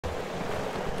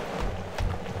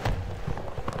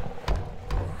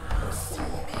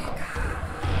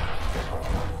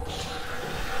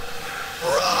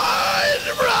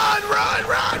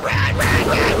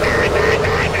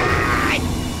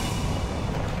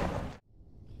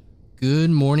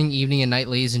Good morning, evening, and night,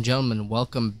 ladies and gentlemen.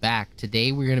 Welcome back.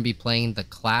 Today we're going to be playing The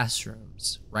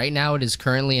Classrooms. Right now it is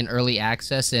currently in early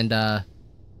access, and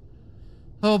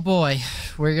oh boy,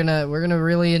 we're gonna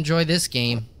really enjoy this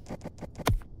game.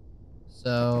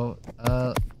 So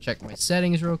check my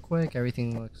settings real quick.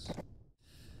 Everything looks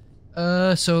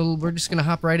so we're just gonna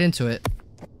hop right into it.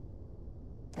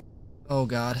 Oh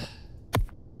god.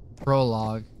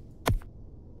 Prologue.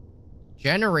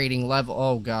 Generating level.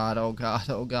 Oh god, oh god,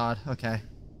 oh god. Okay.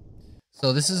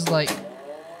 So this is like...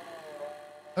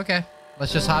 Okay,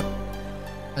 let's just hop.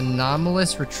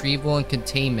 Anomalous retrieval and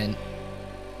containment.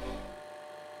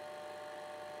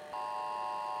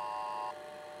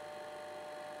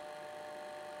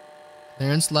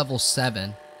 Clearance level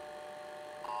 7.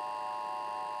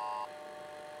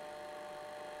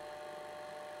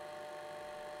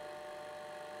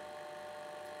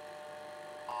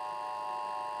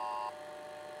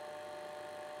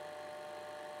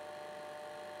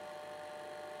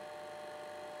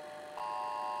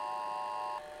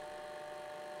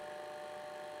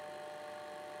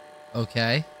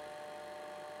 Okay.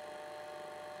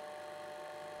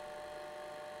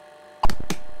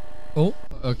 Oh,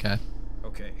 okay.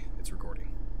 Okay, it's recording.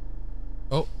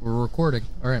 Oh, we're recording.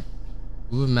 Alright.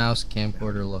 Move mouse,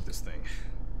 camcorder, look. This thing.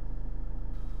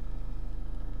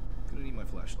 Gonna need my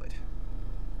flashlight.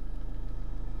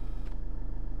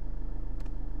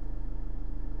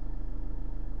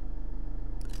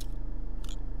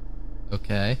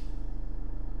 Okay.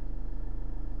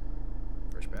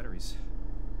 Fresh batteries.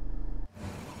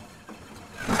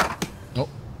 Oh.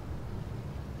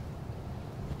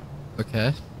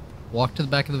 Okay. Walk to the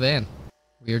back of the van.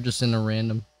 We are just in a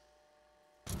random...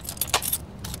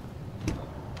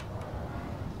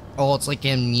 Oh, it's like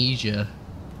Amnesia.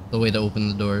 The way to open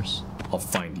the doors. I'll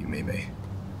find you, Mei.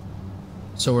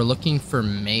 So we're looking for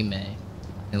Mei.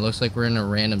 It looks like we're in a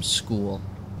random school.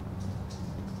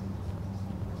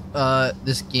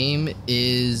 This game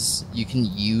is... You can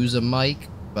use a mic,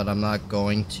 but I'm not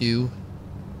going to.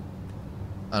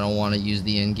 I don't want to use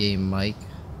the in-game mic.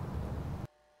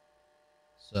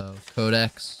 So,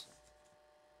 codex.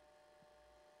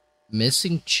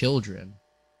 Missing children.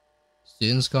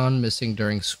 Students gone missing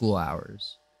during school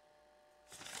hours.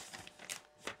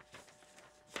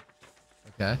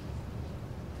 Okay.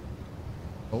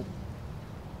 Oh.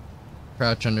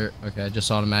 Crouch under... Okay, it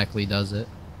just automatically does it.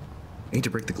 Need to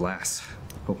break the glass.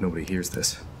 Hope nobody hears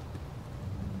this.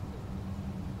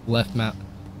 Left mount.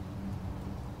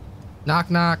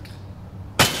 Knock, knock.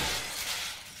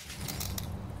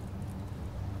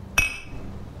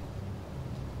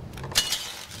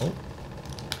 Oh.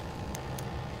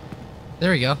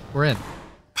 There we go. We're in.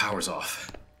 Power's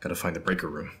off. Gotta find the breaker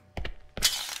room.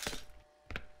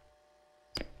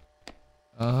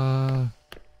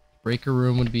 Breaker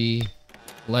room would be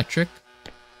electric.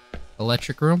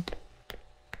 Electric room.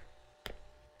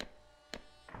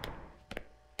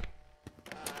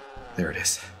 There it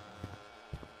is.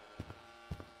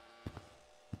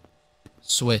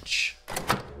 Switch.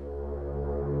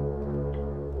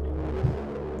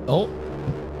 Oh.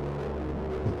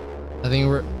 I think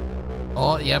we're...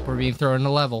 Oh, yep, we're being thrown in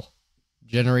a level.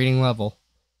 Generating level.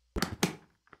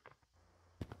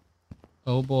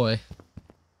 Oh boy.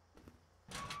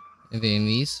 Anything in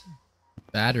these?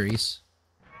 Batteries.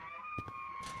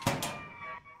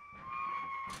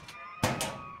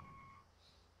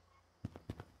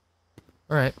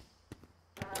 Alright.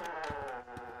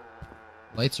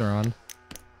 Lights are on.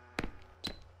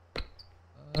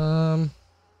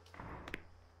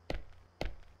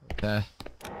 Okay.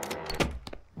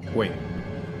 Wait,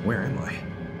 where am I?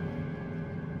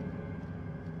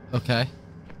 Okay.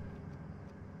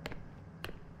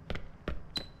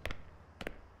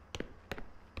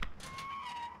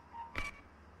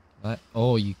 What?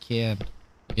 Oh, you can.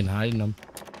 You can hide in them.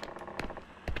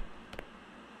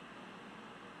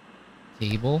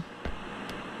 Table.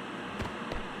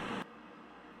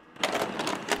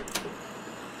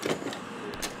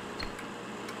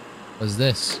 What's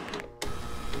this?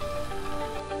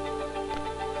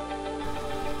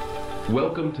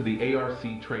 Welcome to the ARC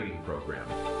training program.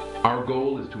 Our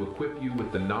goal is to equip you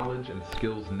with the knowledge and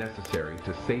skills necessary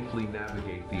to safely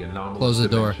navigate the anomalous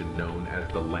dimension known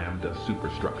as the Lambda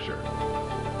superstructure.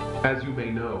 As you may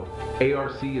know,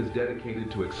 ARC is dedicated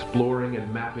to exploring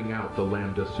and mapping out the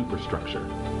Lambda superstructure.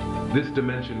 This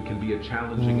dimension can be a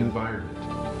challenging environment,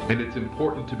 and it's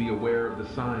important to be aware of the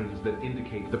signs that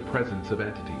indicate the presence of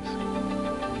entities.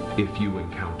 If you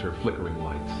encounter flickering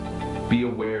lights, be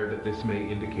aware that this may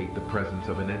indicate the presence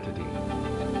of an entity.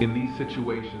 In these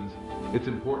situations, it's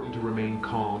important to remain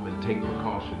calm and take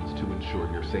precautions to ensure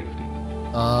your safety.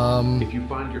 If you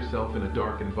find yourself in a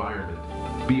dark environment,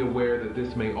 be aware that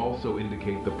this may also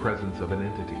indicate the presence of an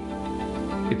entity.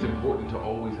 It's important to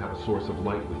always have a source of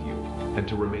light with you and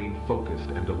to remain focused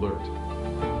and alert.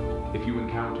 If you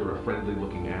encounter a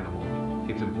friendly-looking animal,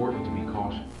 it's important to be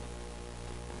cautious.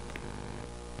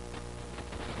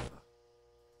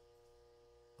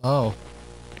 Oh.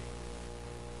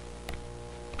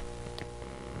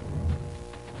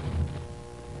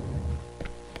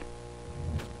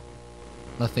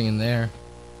 Nothing in there.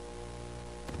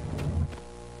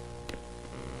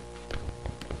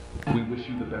 We wish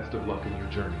you the best of luck in your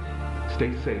journey.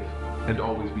 Stay safe and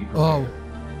always be prepared. Oh.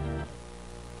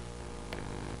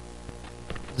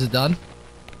 Is it done?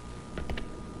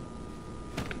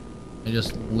 I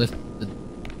just lift the...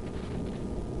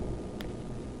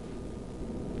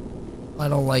 I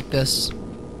don't like this.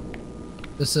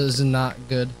 This is not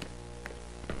good.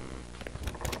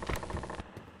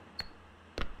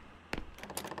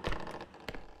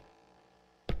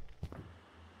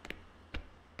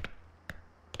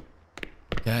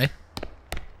 Okay.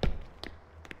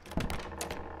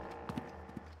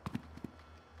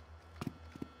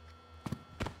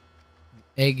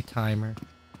 Egg timer.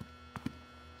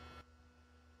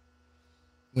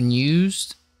 When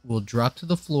used, will drop to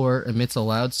the floor, emits a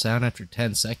loud sound after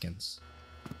 10 seconds.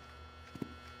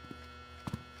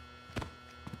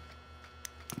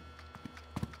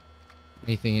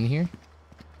 Anything in here?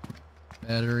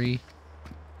 Battery.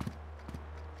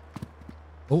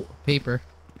 Oh, paper.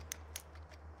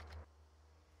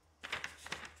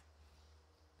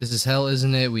 This is hell,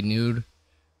 isn't it? We knew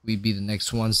we'd be the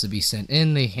next ones to be sent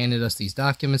in. They handed us these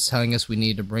documents telling us we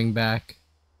need to bring back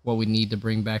what we need to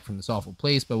bring back from this awful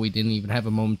place, but we didn't even have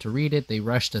a moment to read it. They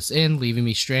rushed us in, leaving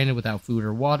me stranded without food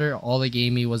or water. All they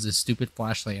gave me was this stupid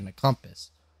flashlight and a compass.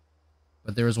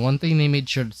 But there was one thing they made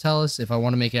sure to tell us: if I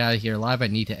want to make it out of here alive, I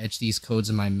need to etch these codes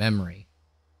in my memory.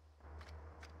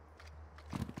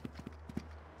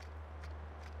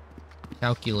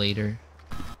 Calculator.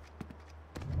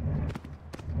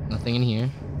 Nothing in here.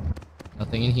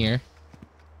 Nothing in here.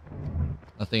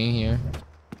 Nothing in here.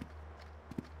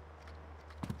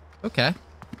 Okay.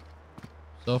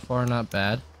 So far, not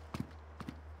bad.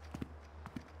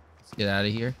 Let's get out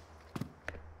of here.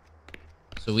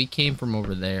 So we came from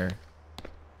over there.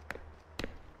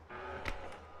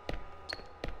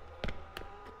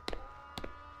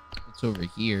 What's over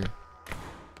here?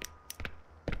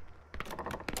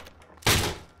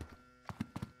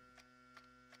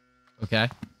 Okay.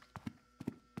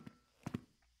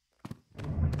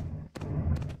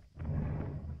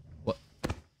 What?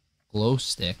 Glow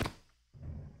stick.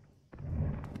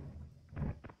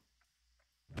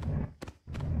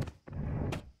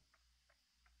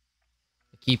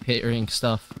 I keep hearing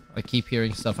stuff. I keep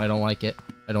hearing stuff. I don't like it.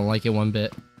 I don't like it one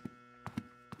bit.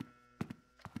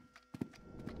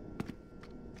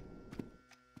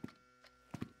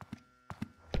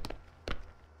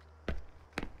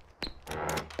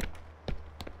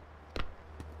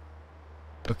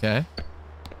 Okay.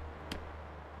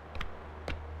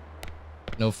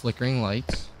 No flickering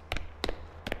lights.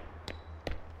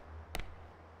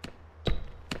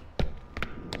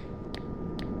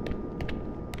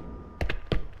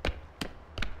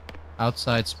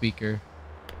 Outside speaker.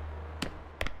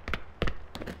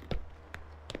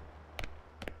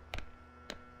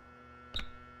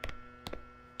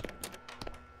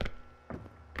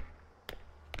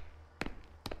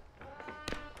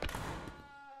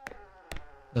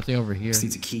 Nothing over here. This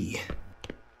needs a key.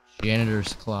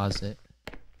 Janitor's closet.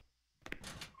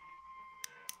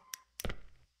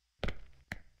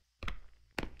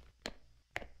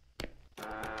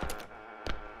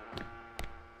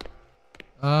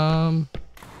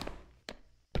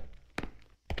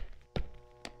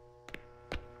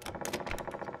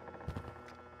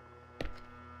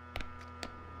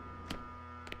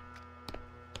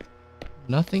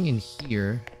 Nothing in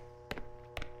here.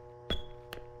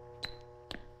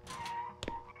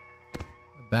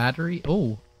 Battery.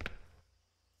 Oh,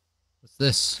 what's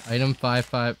this? Item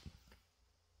 55.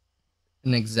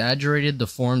 An exaggerated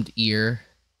deformed ear,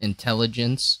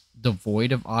 intelligence,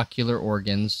 devoid of ocular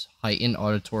organs, heightened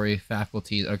auditory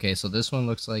faculties. Okay, so this one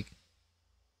looks like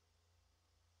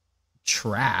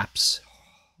traps,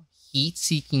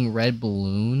 heat-seeking red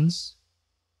balloons,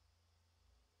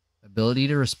 ability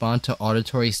to respond to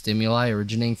auditory stimuli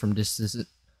originating from distance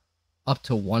up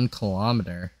to 1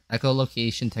 kilometer.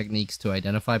 Echolocation techniques to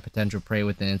identify potential prey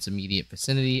within its immediate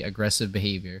vicinity. Aggressive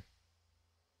behavior.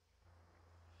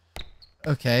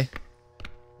 Okay.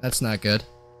 That's not good.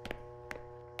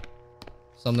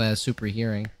 Something that has super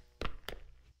hearing.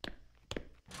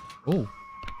 Oh.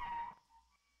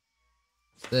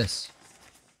 What's this?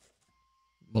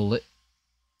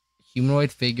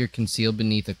 Humanoid figure concealed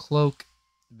beneath a cloak,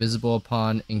 visible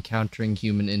upon encountering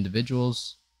human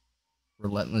individuals.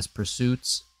 Relentless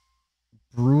pursuits.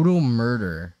 Brutal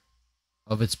murder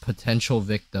of its potential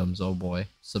victims. Oh boy.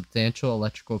 Substantial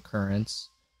electrical currents.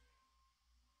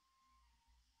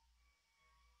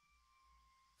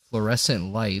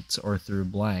 Fluorescent lights or through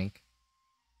blank.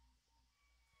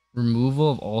 Removal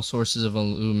of all sources of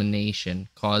illumination,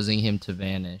 causing him to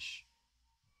vanish.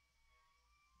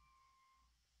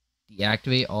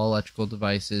 Deactivate all electrical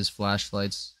devices,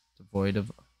 flashlights devoid of...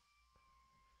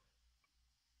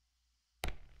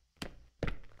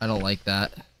 I don't like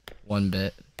that one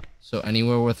bit. So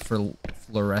anywhere with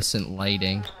fluorescent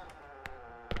lighting.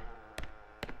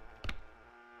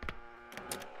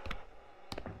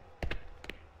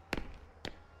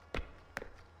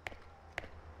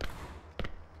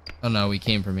 Oh no, we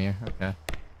came from here. Okay.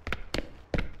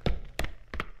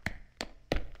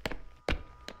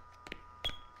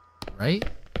 Right?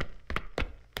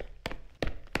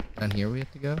 Down here we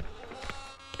have to go?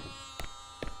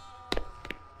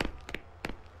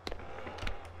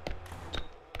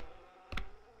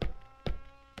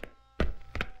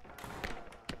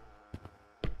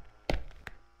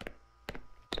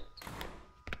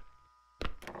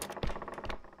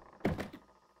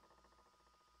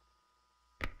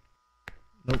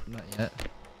 Nope, not yet.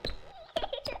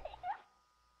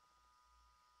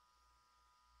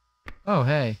 Oh,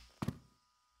 hey.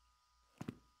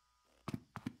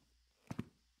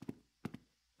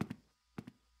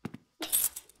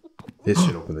 This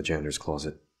should open the janitor's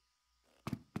closet.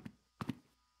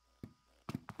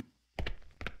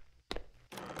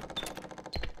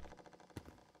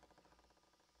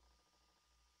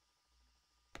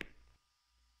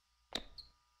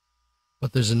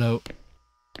 But there's a note.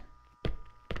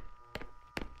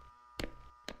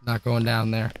 Not going down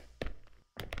there.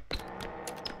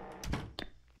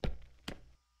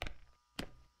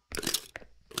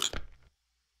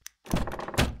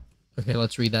 Okay,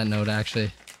 let's read that note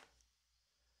actually.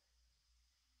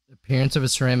 Appearance of a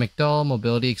ceramic doll,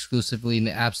 mobility exclusively in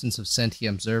the absence of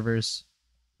sentient observers,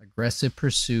 aggressive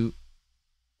pursuit,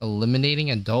 eliminating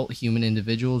adult human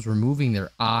individuals, removing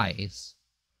their eyes,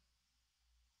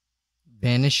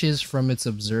 vanishes from its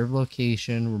observed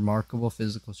location, remarkable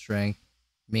physical strength,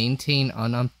 maintain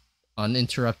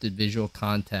uninterrupted visual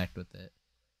contact with it.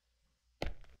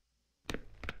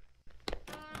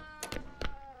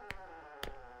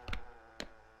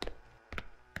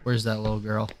 Where's that little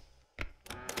girl?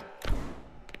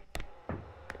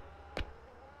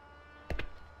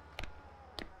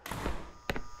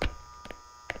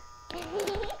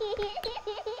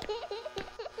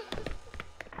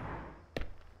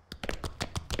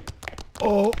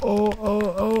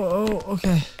 Oh,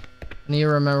 okay. I need to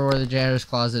remember where the janitor's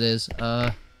closet is.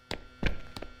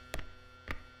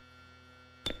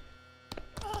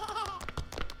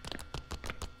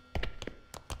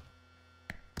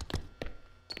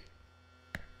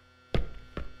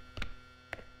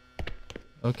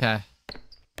 Okay.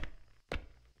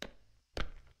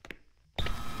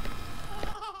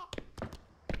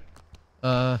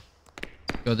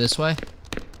 Go this way?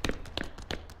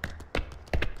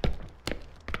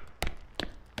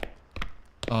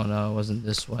 Oh no, it wasn't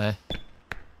this way.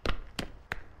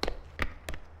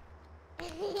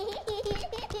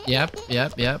 Yep.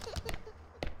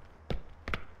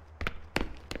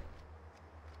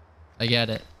 I get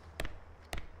it.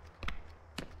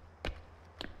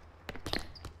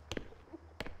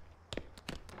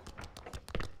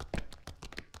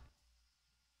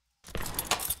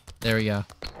 There we go.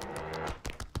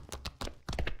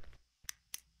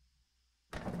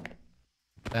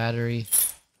 Battery.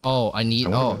 Oh, I need. I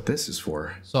wonder Oh, what this is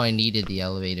for. so I needed the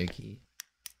elevator key.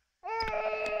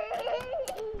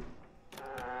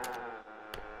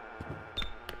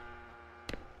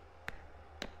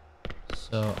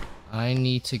 So I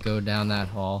need to go down that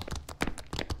hall.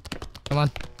 Come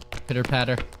on, pitter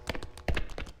patter.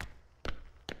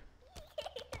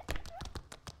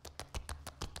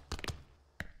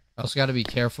 I also got to be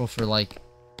careful for like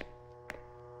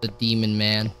the demon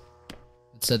man.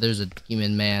 It said there's a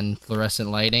demon man fluorescent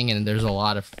lighting, and there's a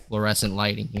lot of fluorescent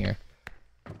lighting here.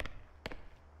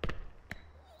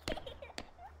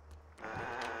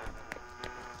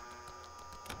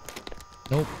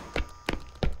 Nope.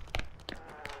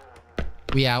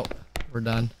 We out. We're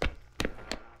done.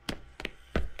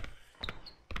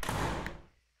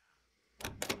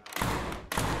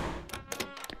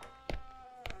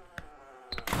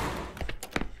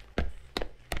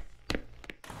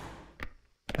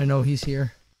 I know he's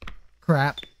here.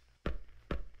 Crap.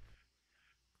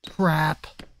 Crap.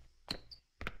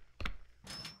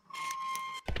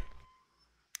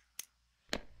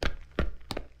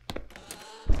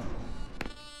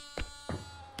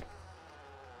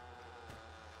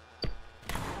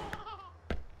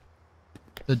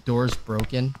 The door's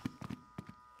broken.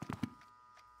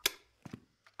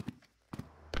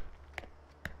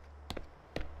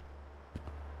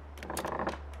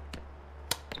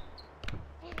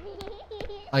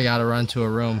 I gotta run to a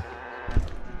room.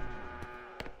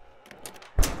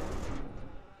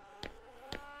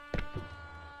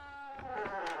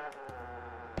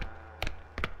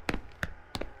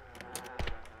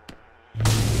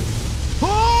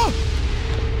 Oh!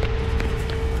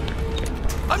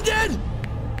 I'm dead!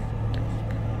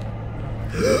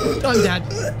 I'm dead.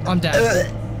 I'm dead.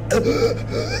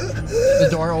 The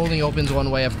door only opens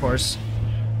one way, of course.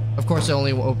 Of course it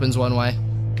only opens one way.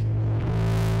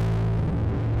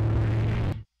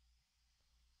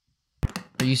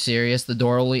 Are you serious? The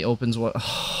door only opens one...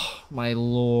 Oh, my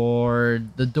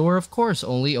lord. The door, of course,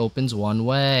 only opens one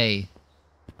way.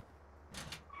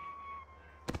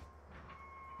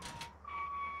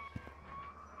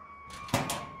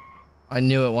 I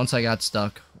knew it once I got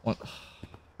stuck.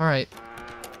 Alright.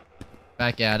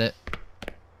 Back at it.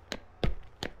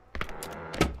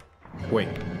 Wait,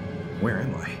 where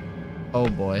am I? Oh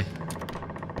boy.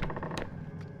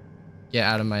 Get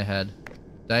out of my head.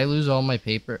 Did I lose all my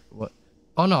paper? What?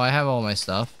 Oh no, I have all my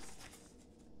stuff.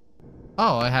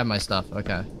 Oh, I have my stuff.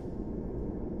 Okay.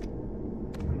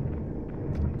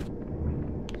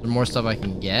 Is there more stuff I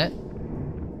can get?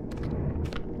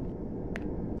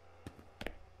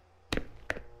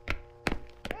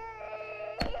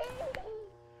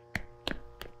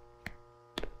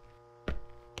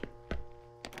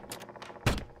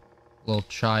 Little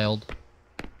child.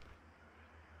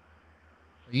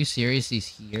 Are you serious? He's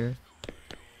here?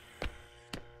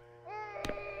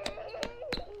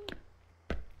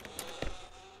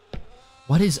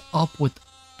 What is up with...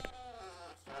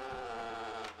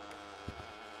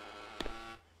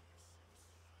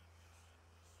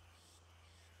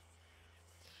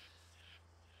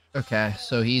 Okay,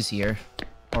 so he's here.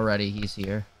 Already, he's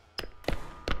here.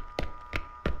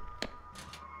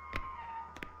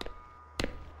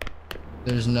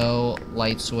 There's no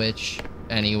light switch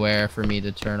anywhere for me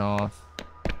to turn off.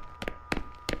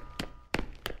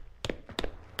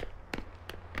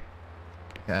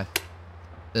 Okay.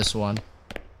 This one.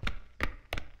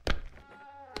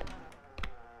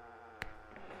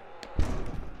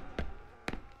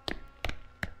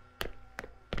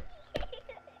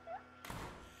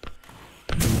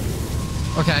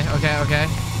 Okay, okay, okay.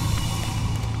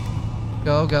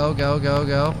 Go, go, go, go,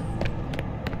 go.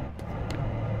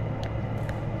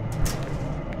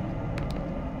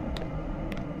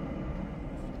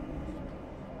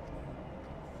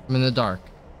 I'm in the dark.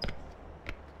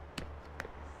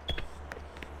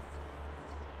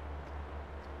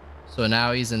 So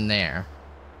now he's in there.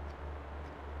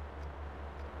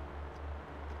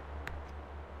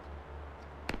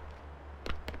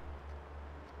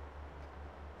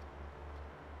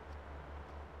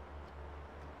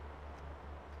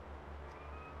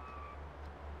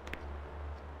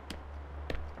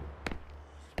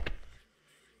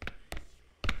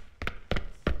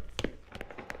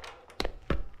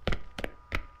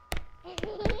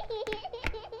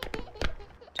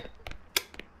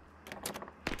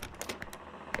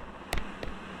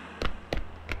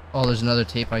 Oh, there's another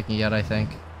tape I can get, I think.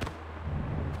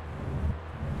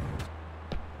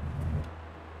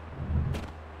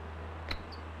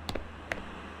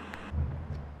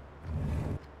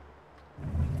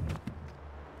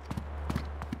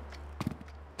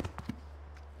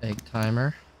 Egg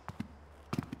timer.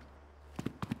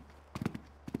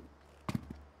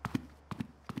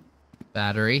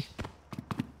 Battery.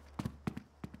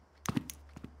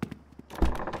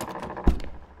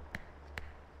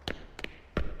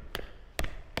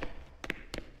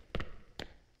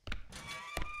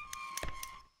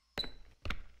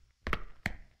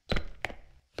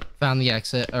 Found the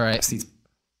exit. All right.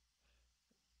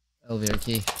 Elevator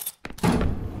key.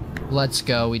 Let's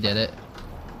go. We did it.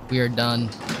 We are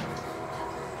done.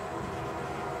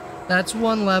 That's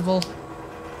one level.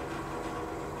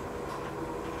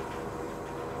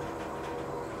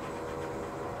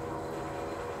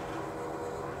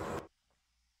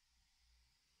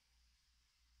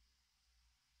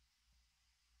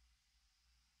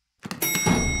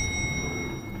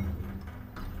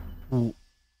 Ooh.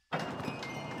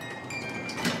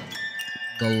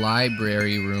 The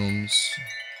library rooms.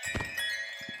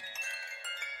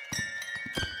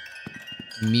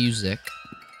 Music.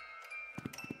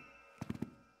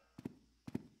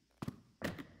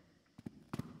 Is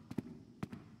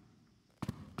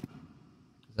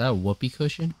that a whoopee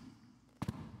cushion?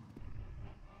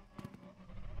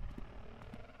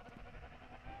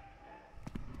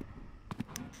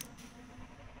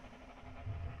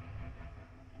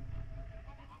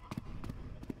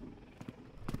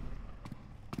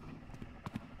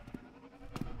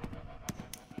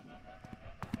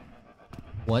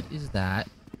 What is that?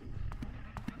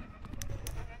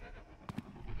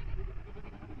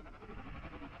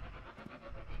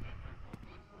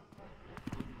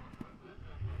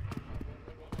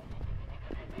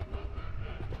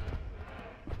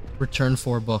 Return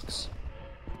 4 books.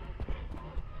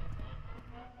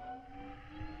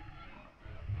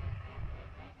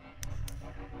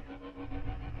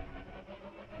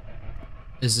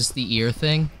 Is this the ear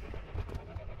thing?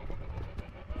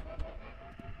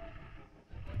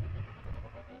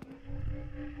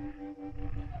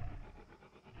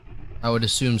 I would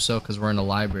assume so, because we're in a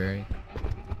library.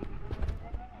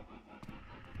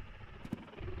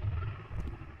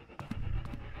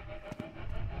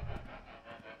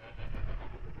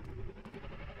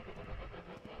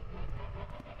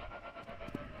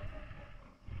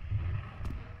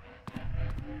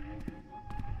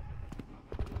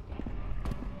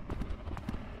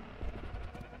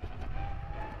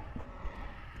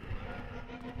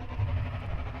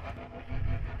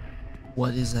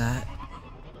 What is that?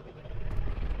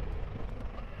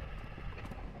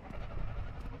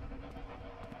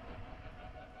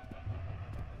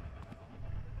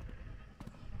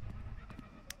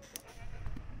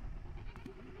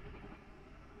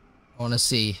 I want to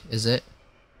see. Is it?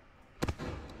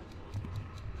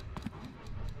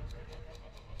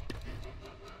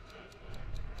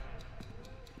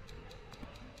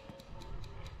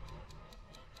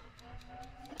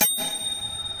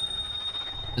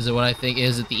 Is it what I think?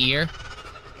 Is it the ear?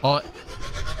 Oh,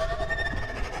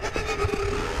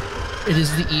 it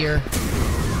is the ear.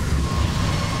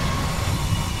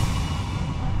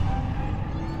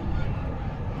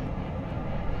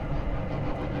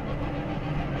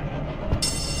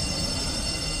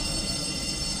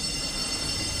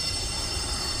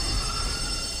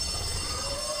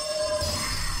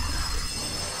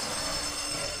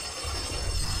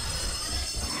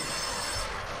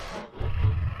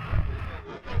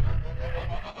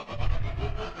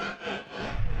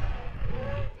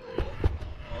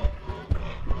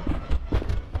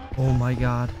 Oh my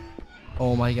god.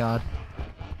 Oh my god.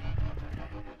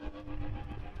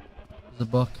 There's a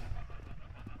book.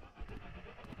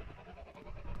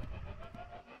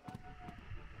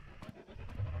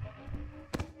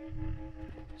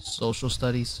 Social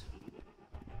studies.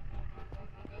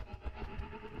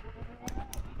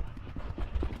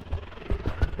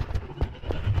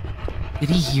 Did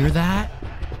he hear that?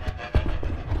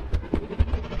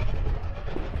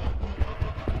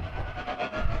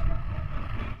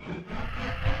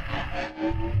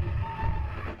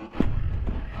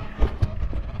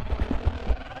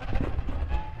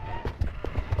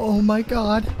 Oh my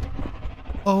god.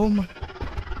 Oh my.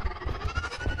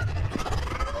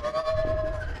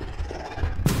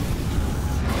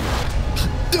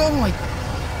 Oh my.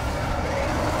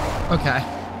 Okay.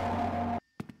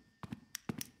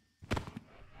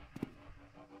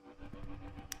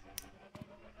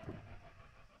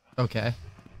 Okay.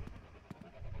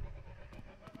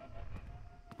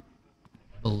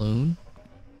 Balloon?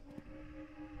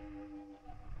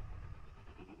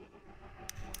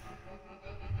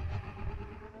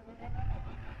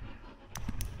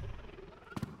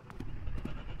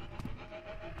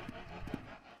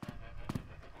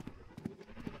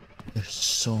 There's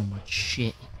so much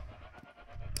shit.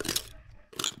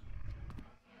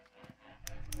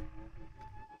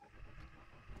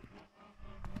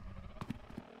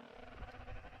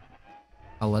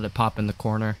 I'll let it pop in the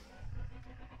corner.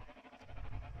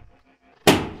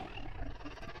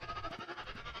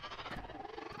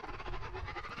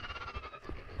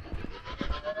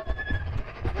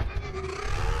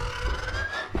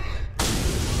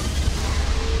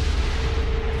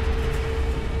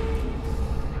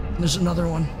 There's another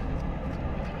one.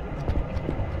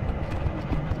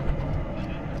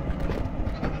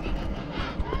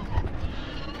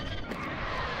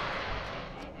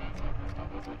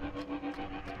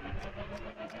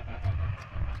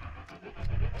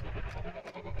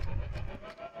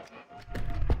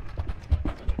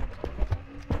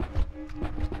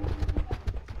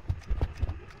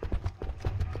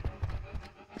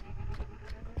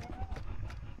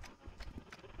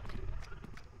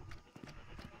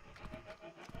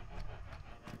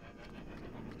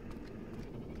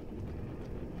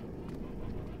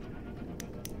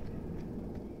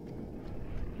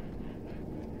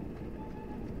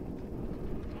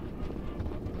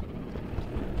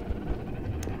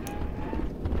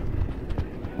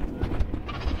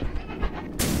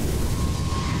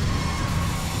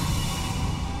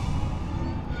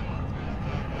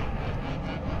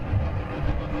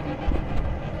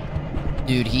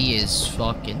 Dude, he is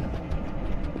fucking...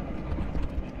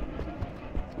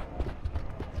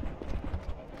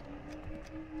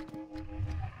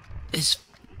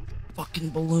 Fucking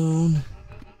balloon.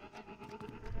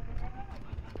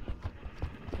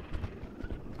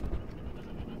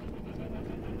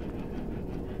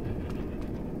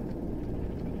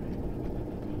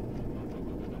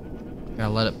 Gotta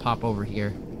let it pop over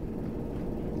here.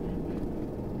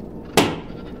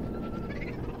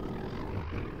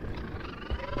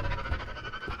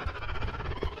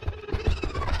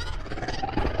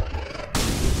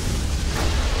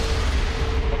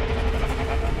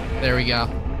 There we go.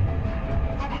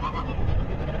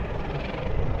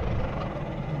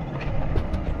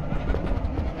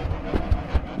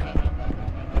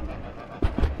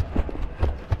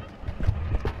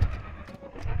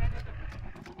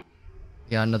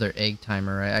 Got another egg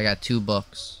timer, right? I got 2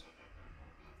 books.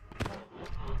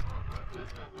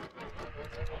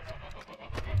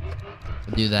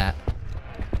 I'll do that.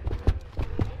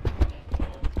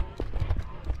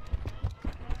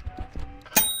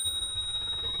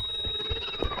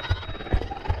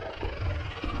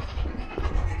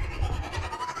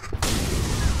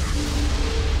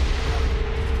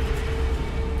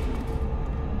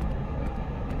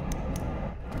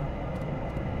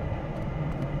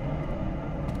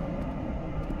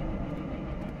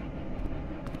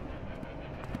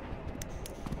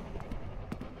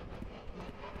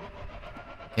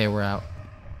 Okay, we're out.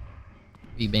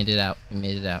 We made it out. We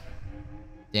made it out.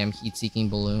 Damn heat-seeking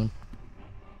balloon.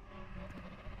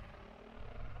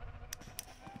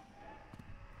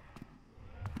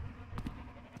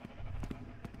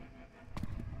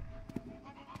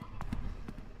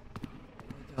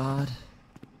 Oh my God.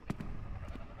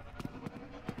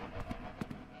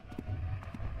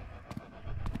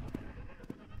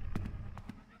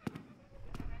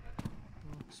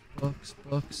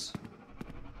 Books.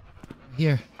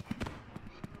 Here.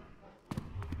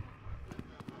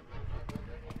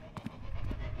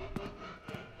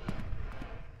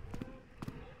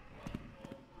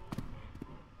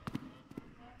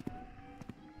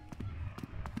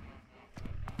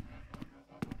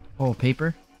 Oh,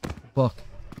 paper? Book.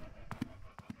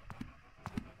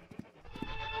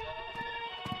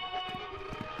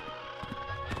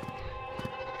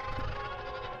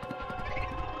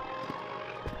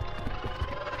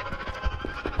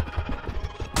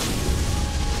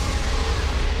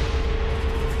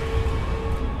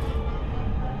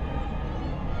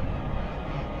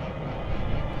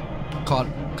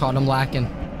 Caught him lacking.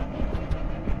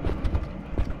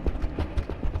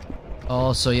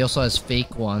 Oh, so he also has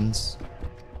fake ones.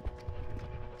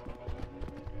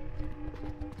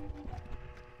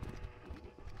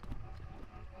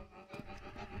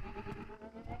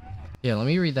 Yeah, let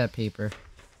me read that paper.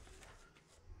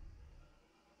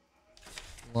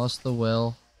 Lost the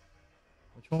will.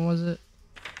 Which one was it?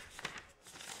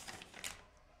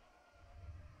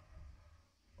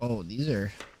 Oh, these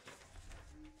are...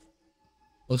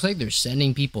 Looks like they're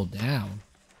sending people down.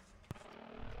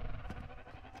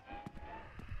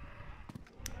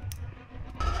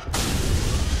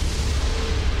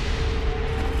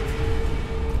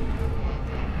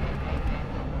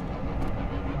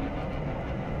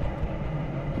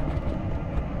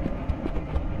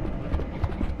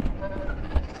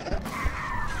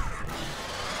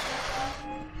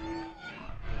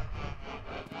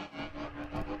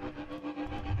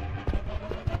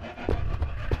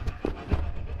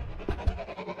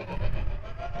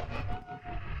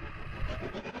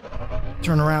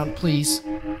 Turn around, please.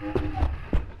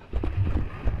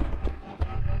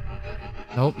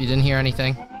 Nope, you didn't hear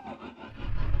anything.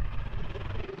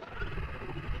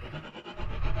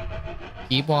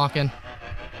 Keep walking.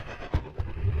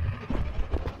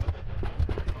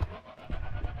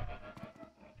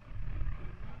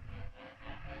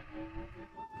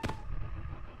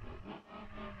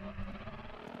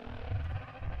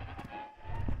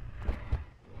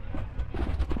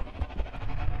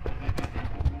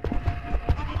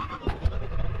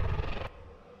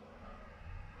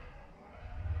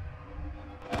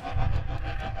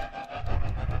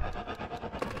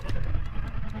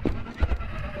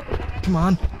 Come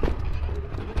on.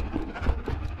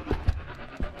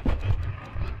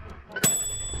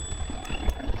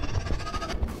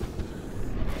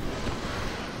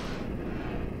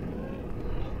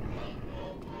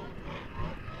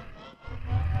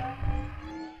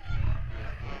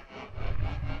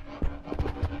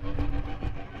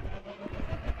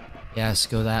 Yes,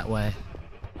 go that way.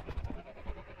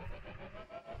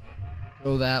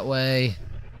 Go that way.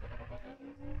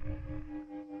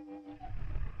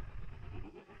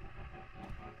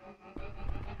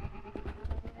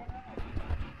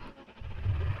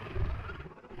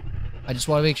 I just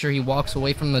want to make sure he walks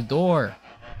away from the door.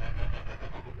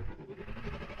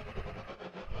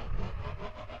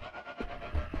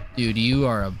 Dude, you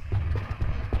are a...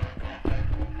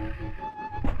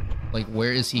 Like,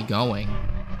 where is he going?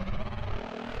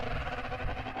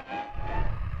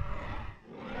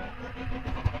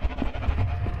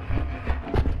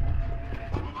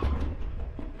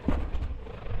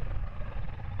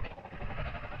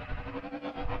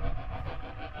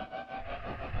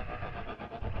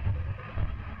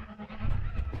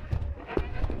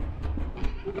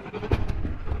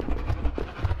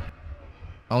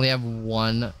 I only have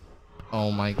one. Oh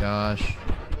my gosh.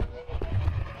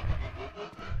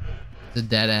 It's a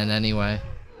dead end anyway.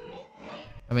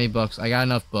 How many books? I got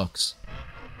enough books.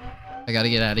 I gotta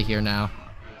get out of here now.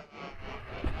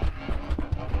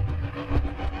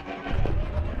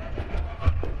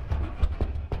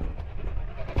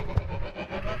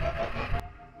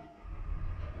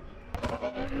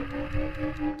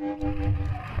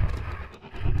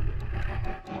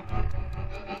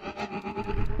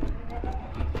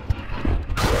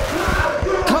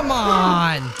 Come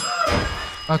on!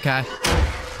 Okay.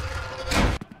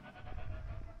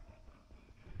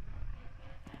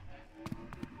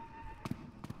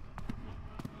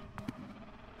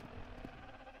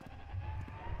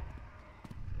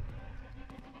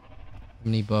 How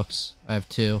many books? I have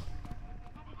 2.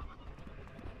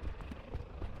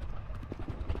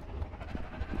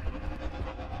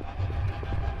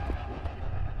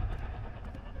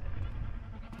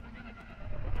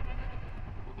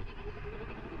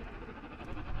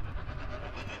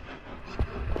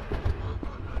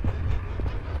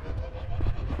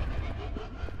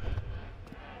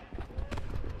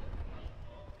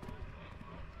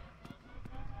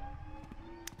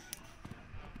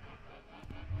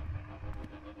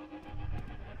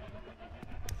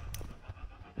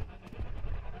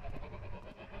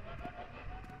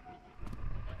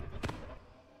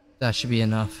 That should be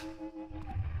enough.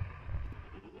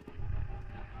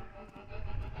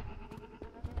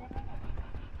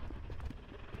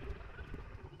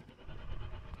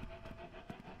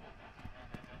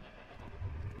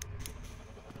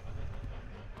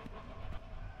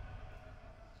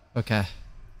 Okay.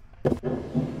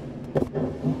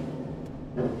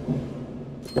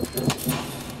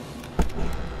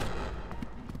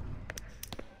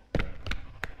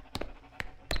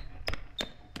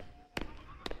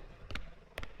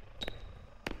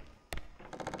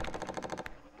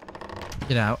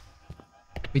 Get out.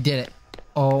 We did it.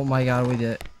 Oh my god, we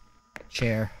did it.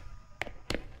 Chair.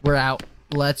 We're out.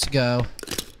 Let's go.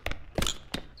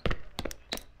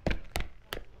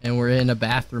 And we're in a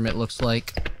bathroom, it looks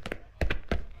like.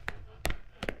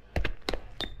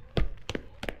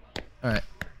 Alright.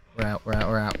 We're out, we're out,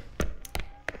 we're out.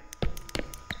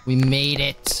 We made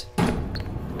it.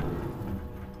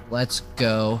 Let's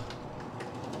go.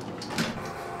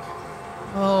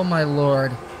 Oh my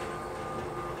lord.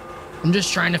 I'm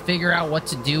just trying to figure out what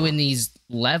to do in these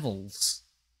levels.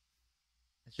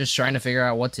 Just trying to figure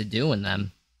out what to do in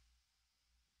them.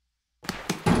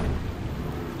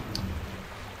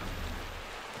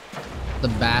 The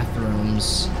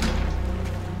bathrooms.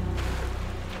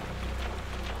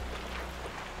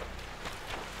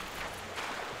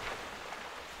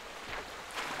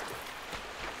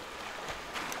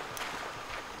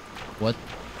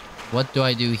 What do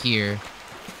I do here?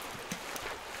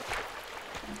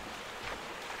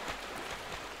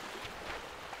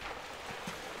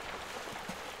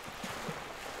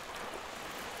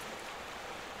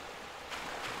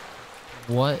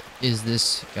 What is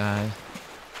this guy?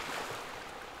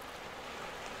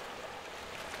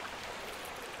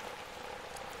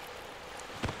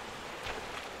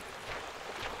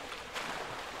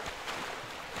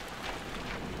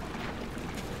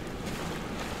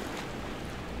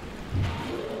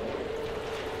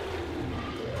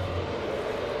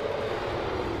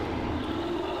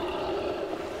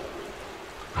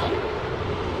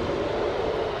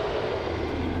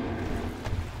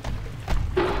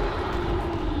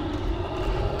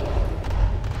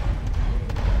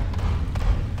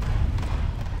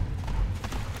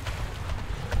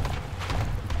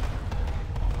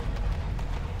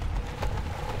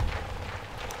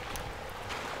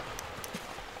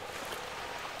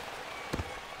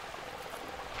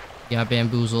 Got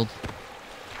bamboozled.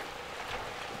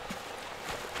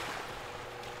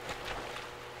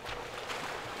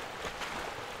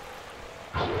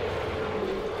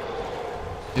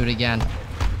 Do it again.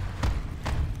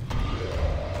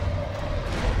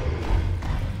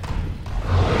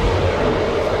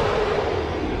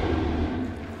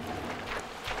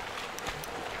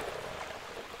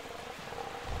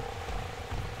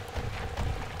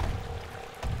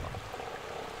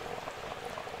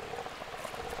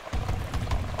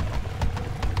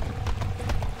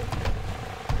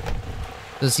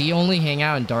 Does he only hang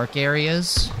out in dark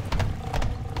areas?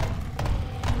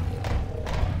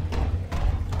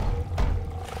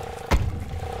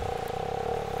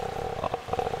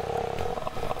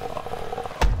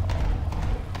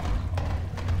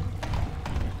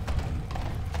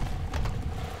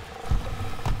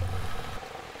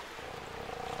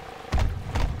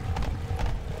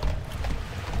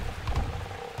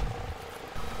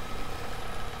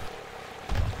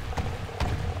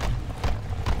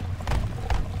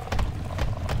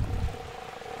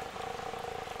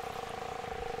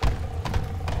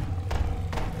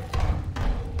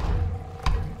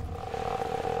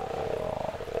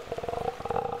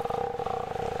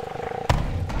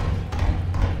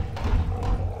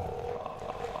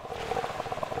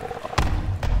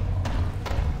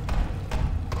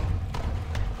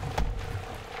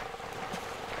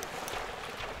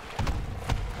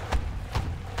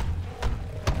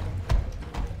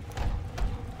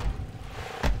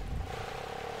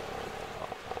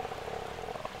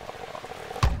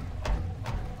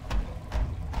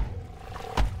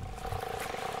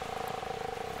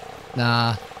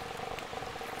 Nah.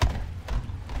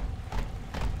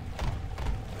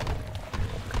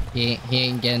 He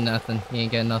ain't getting nothing. He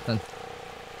ain't getting nothing.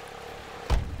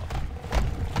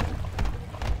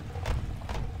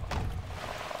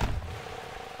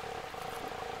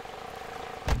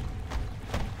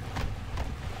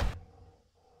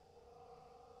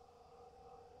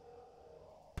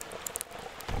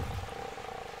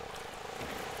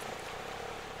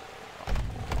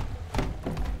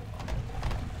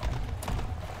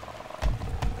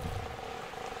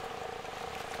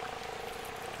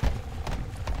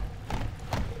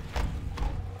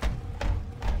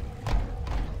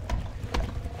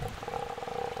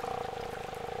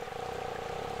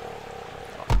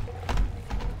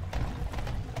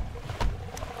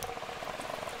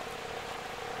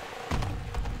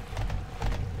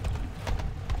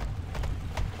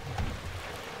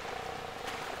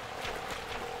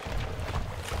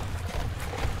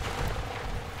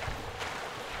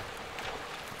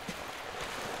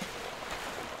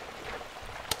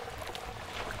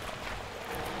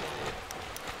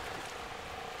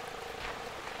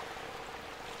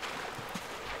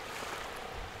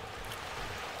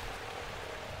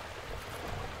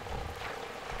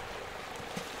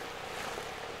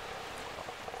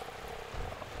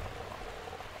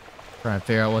 Trying to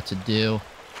figure out what to do.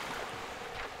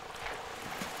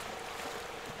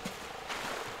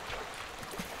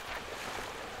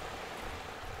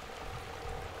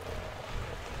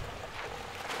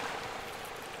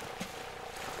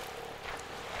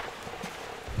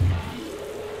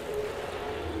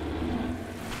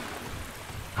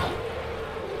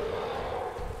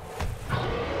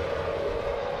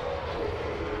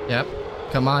 Yep.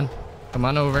 Come on. Come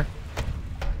on over.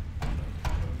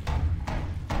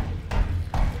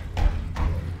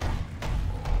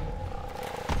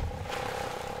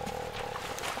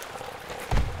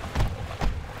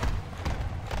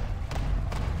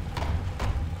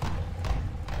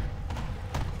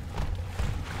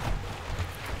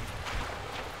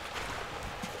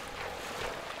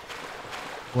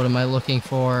 What am I looking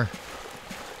for?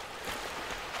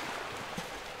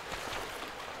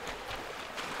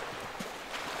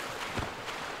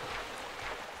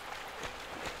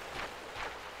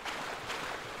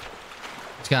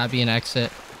 It's gotta be an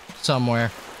exit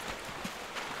somewhere.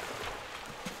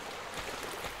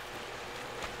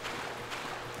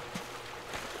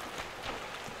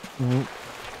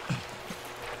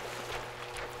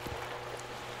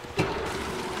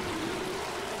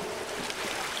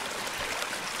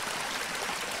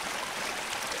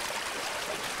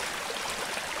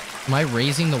 Am I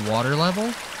raising the water level?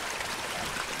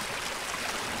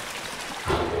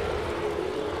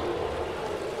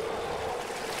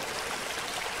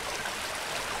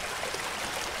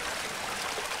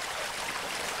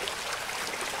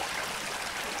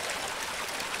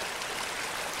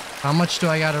 How much do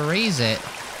I gotta raise it?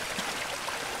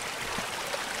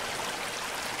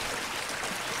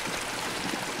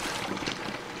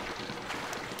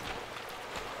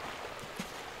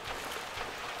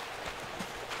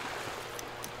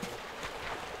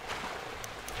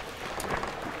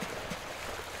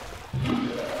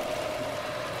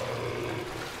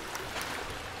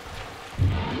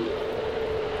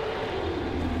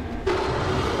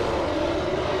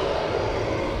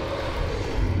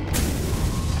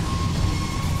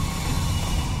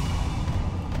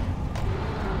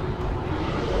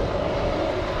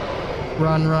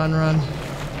 Run, run, run.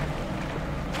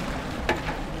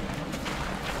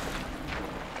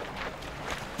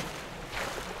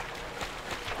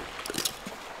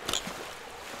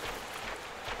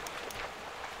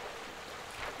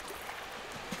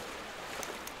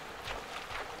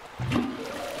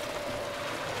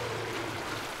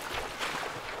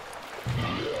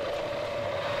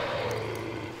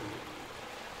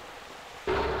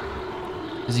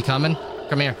 Is he coming?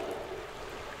 Come here.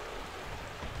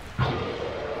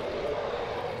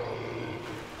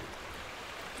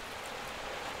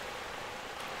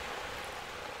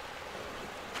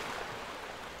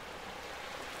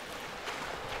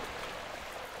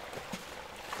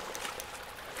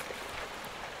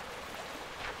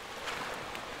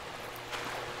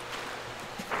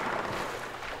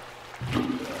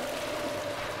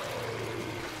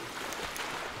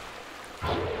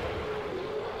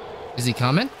 Is he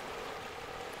coming?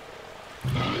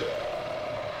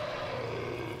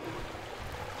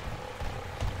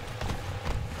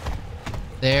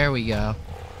 There we go.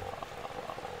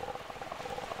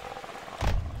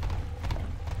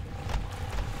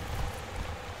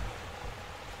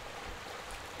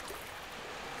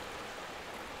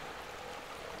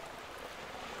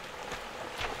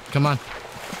 Come on.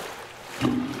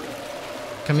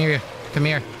 Come here. Come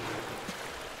here.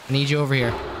 I need you over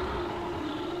here.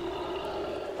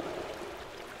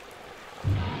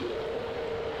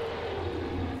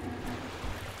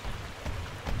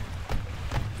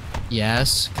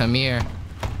 Yes, come here.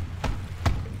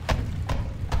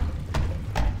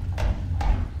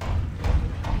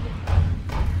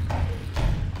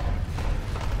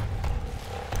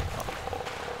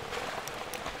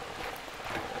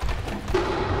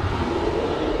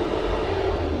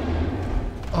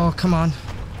 Oh, come on.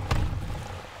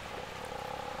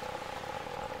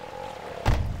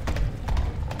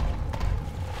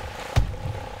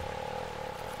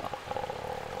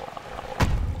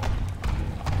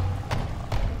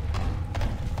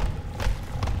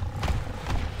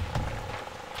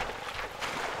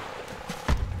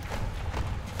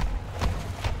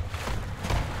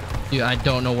 Dude, I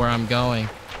don't know where I'm going.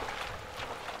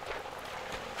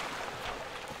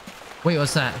 Wait,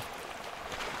 what's that?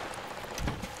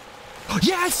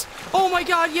 Yes! Oh my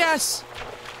god, yes!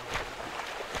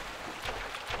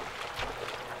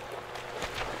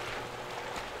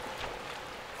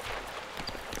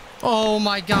 Oh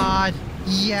my god.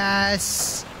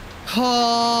 Yes!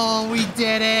 Oh, we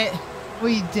did it!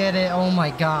 We did it. Oh my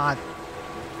god.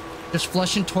 Just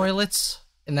flushing toilets.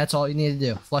 And that's all you need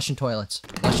to do. Flushing toilets.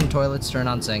 Flushing toilets, turn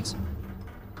on sinks.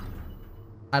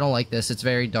 I don't like this. It's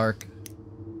very dark.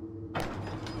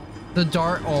 The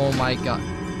dark... Oh my god.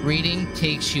 Reading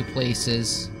takes you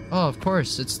places. Oh, of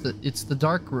course. It's the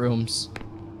dark rooms.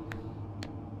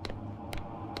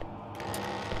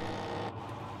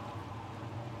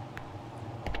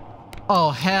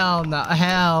 Oh, hell no.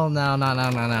 Hell no. No, no,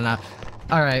 no, no, no.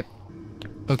 Alright.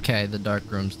 Okay, the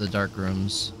dark rooms. The dark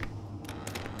rooms.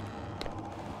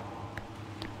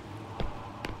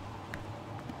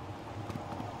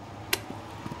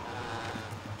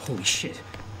 Holy shit.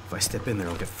 If I step in there,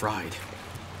 I'll get fried.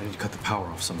 I need to cut the power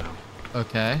off somehow.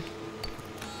 Okay.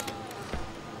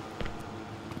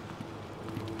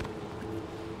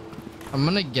 I'm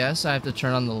gonna guess I have to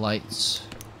turn on the lights.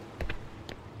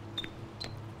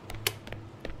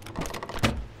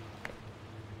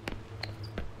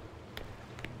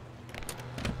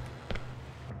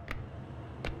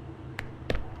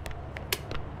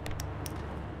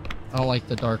 I don't like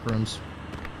the dark rooms.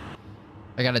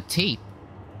 I got a tape.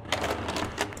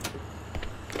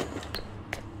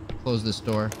 Close this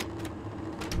door.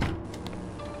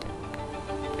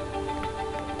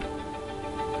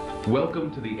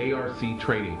 Welcome to the ARC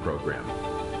training program.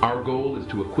 Our goal is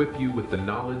to equip you with the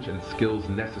knowledge and skills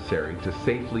necessary to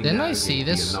safely navigate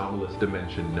the anomalous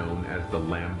dimension known as the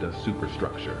Lambda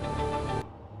superstructure.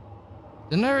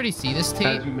 Didn't I already see this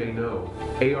tape? As you may know,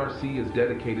 ARC is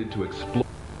dedicated to explore.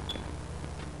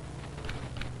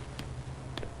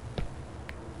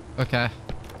 Okay.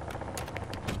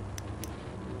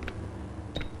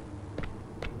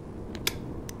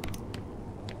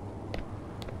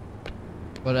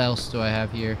 What else do I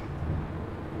have here?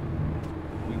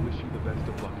 We wish you the best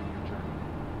of luck in your journey.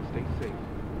 Stay safe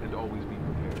and always be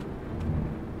prepared.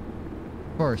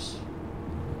 Of course.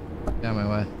 Get out of my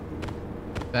way.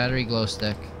 Battery glow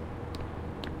stick.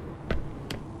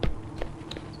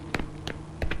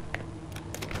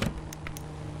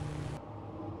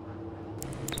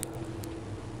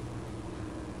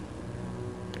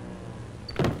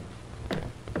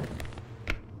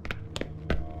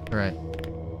 All right.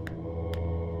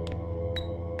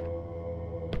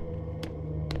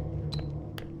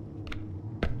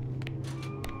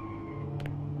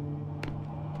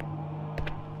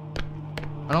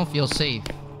 I don't feel safe.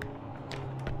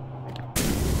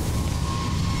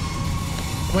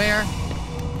 Where?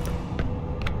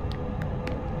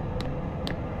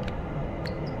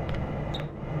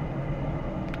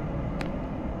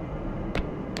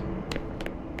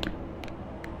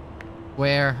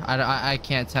 Where? I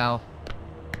can't tell.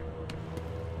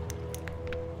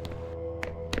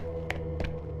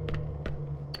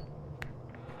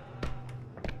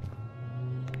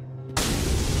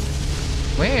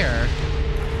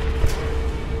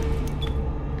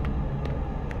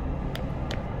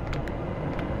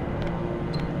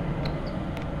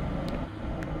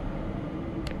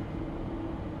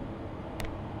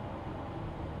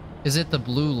 Is it the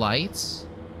blue lights?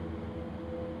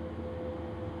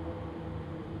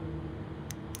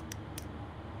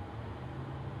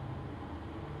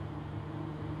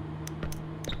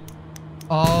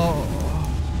 Oh,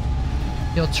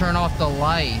 he'll turn off the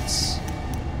lights.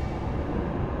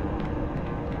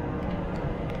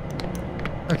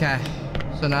 Okay,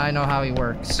 so now I know how he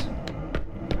works.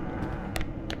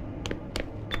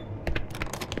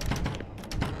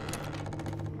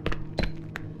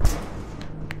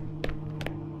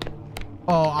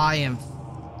 Oh, I am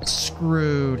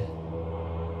screwed.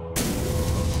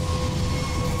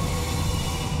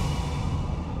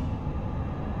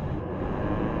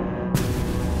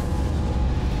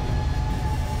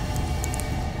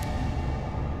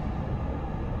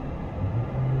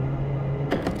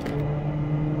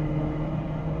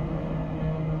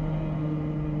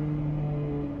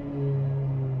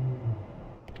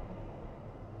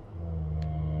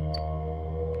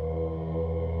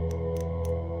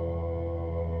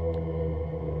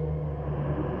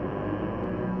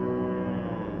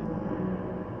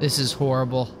 This is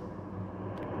horrible.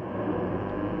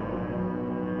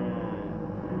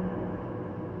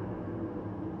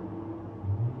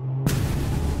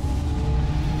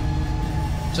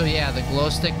 So yeah, the glow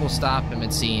stick will stop him,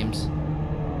 it seems.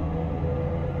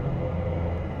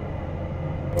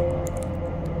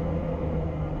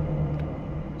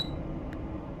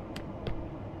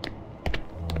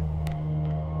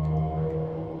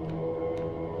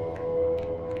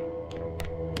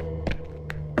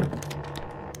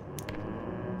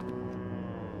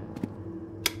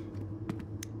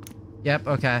 Yep,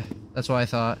 okay. That's what I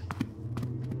thought.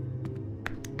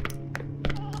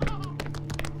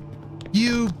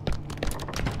 You...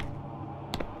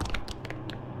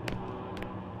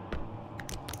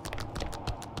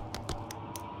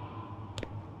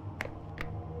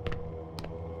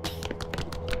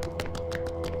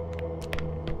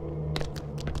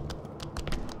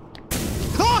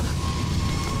 Ah!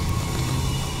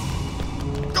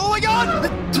 Oh my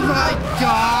god! My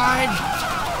god!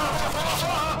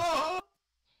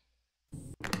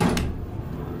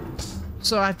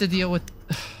 So I have to deal with...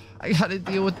 I gotta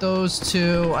deal with those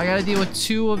two. I gotta deal with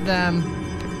two of them.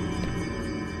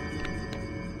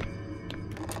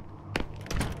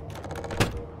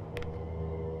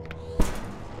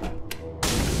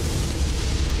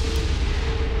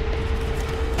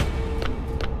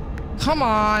 Come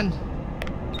on!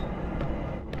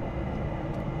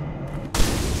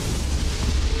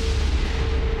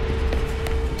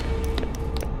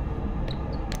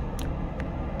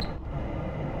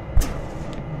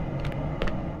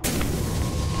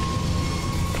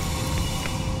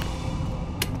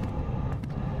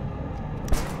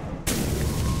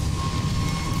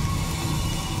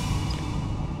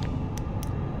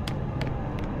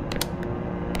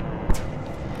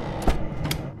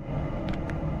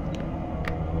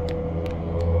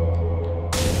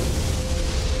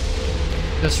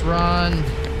 Just run.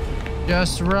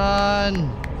 Just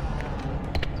run.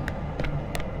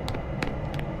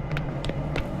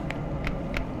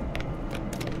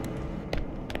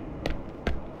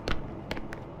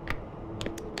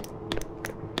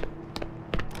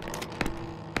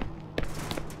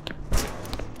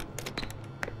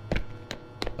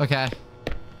 Okay.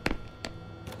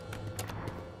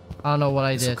 I don't know what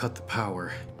I This'll did. cut the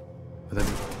power, but then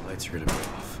the lights are gonna be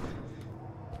off.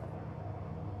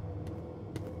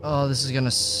 Oh, this is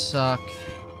gonna suck.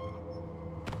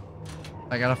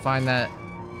 I gotta find that.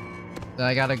 Then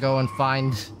I gotta go and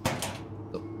find...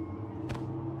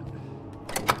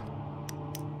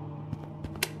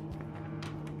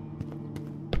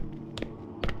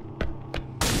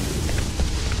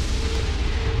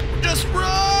 Just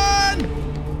run!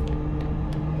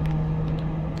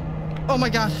 Oh my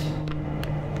god.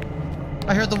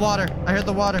 I heard the water. I heard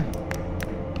the water.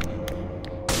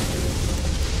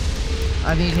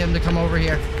 I need him to come over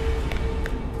here.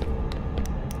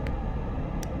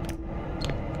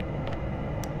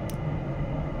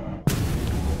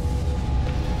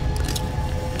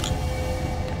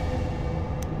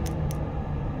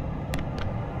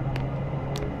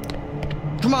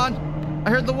 Come on! I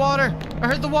heard the water! I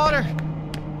heard the water!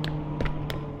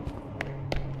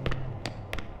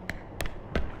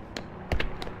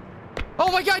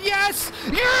 Oh my god, yes!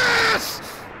 Yes!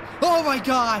 Oh my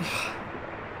god!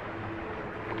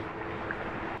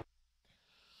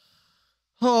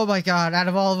 Oh my god, out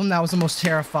of all of them, that was the most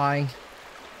terrifying.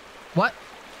 What?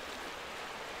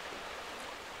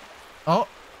 Oh.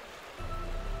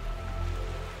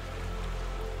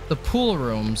 The pool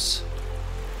rooms.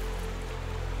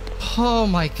 Oh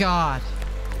my god.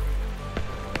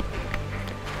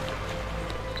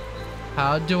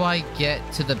 How do I get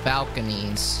to the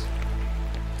balconies?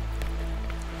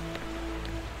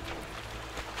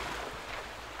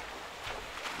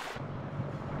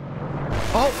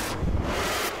 Oh!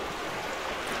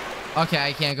 Okay,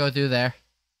 I can't go through there.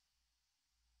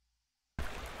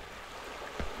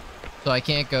 So I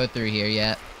can't go through here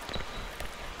yet.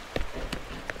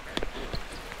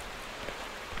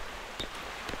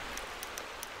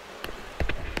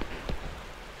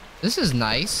 This is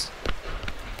nice.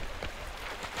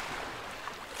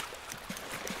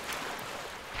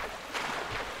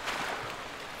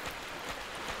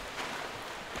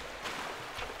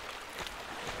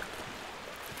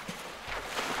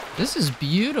 This is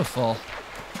beautiful.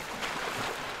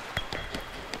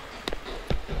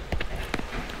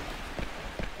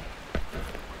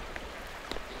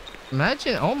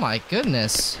 Imagine, oh my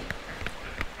goodness.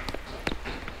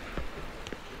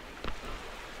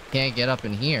 Can't get up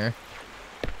in here.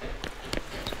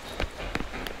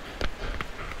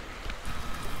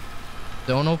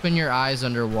 Don't open your eyes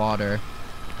underwater.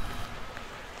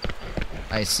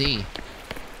 I see.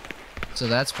 So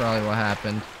that's probably what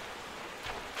happened.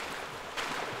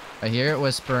 I hear it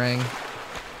whispering.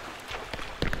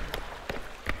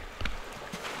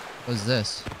 What's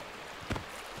this?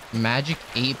 Magic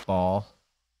 8-ball.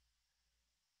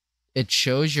 It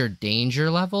shows your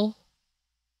danger level?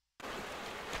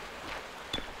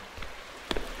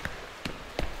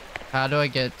 How do I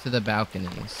get to the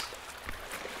balconies?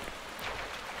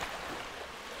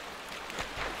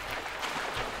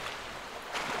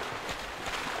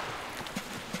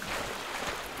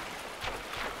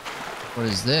 What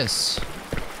is this?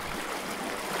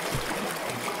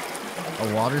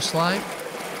 A water slide?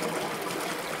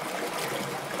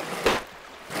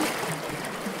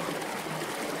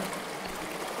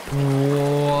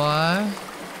 What?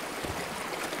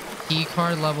 Key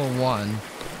card level 1.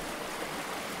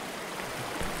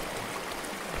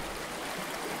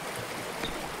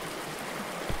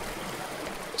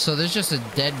 So there's just a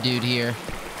dead dude here.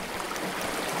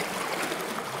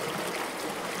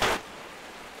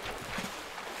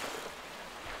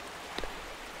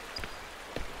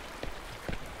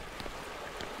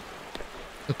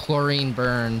 The chlorine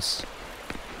burns.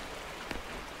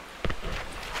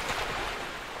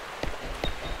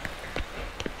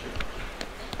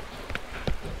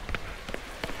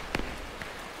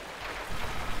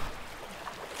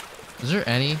 Is there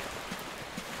any?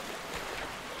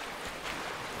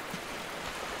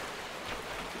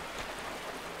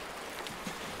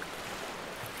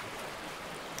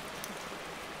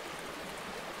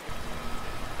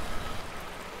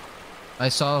 I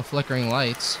saw flickering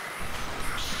lights.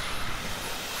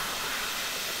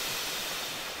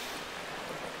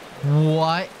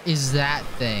 What is that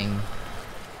thing?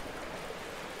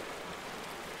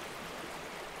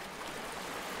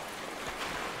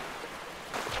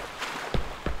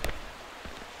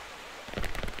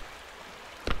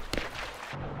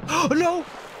 Oh no!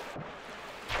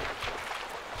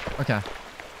 Okay.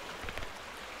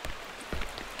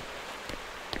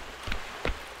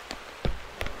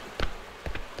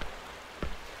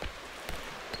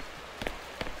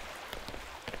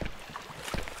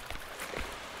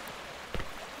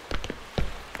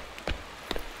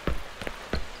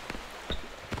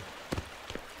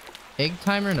 Egg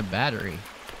timer and a battery.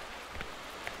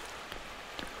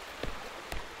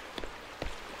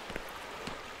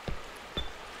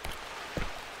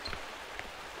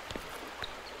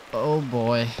 Oh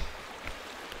boy.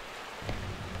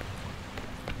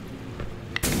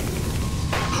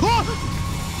 Ah!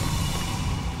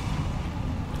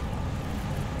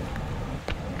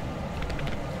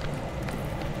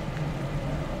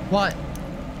 What?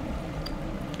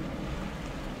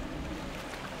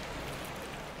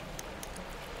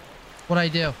 What'd I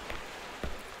do?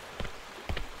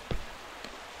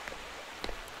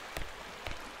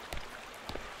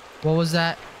 What was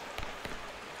that?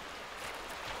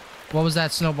 What was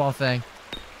that snowball thing?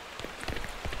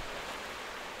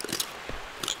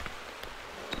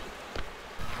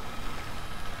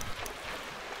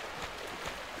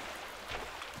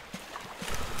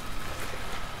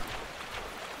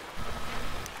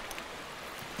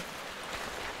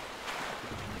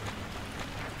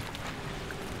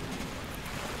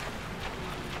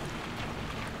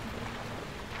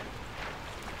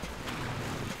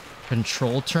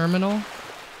 Control terminal?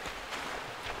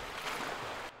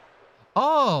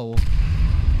 Oh!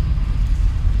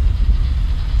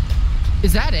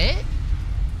 Is that it?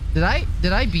 Did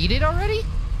I beat it already?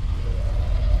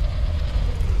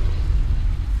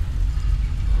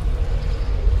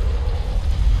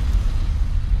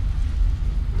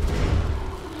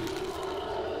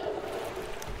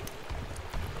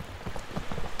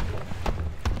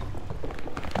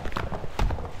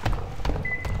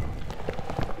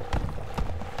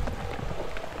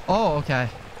 Oh, okay.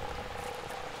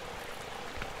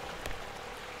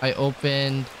 I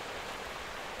opened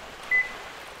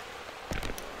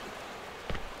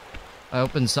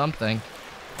something.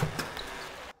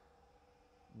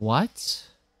 What?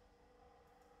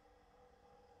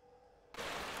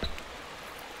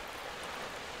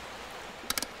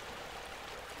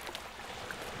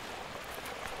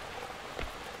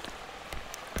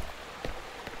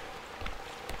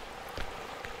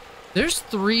 There's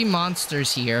 3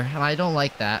 monsters here, and I don't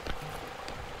like that.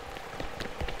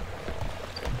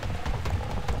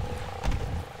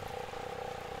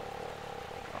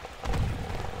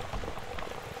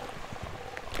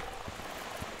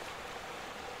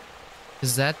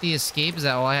 Is that the escape? Is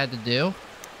that all I had to do?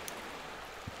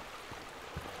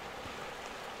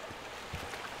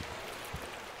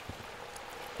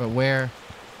 But where?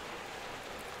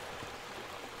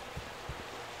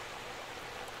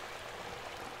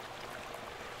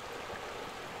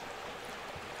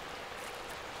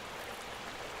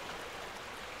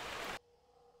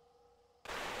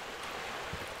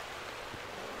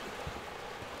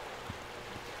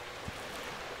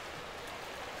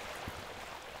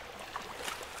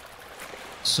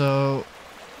 So,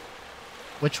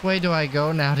 which way do I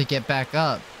go now to get back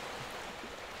up?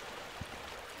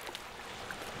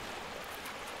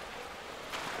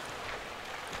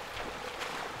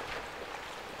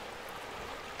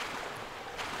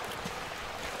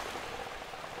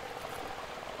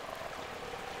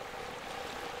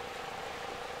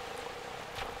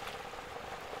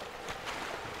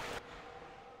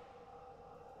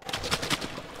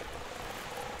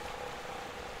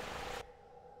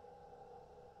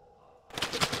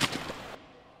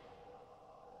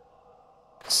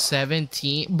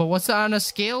 $17, but what's that on a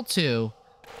scale to?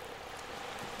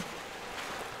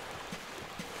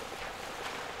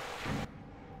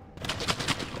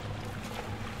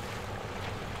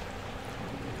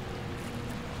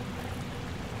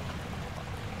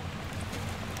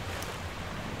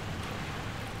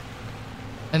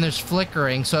 And there's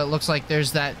flickering, so it looks like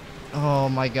there's that. Oh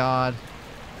my god.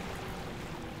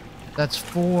 That's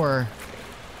 4.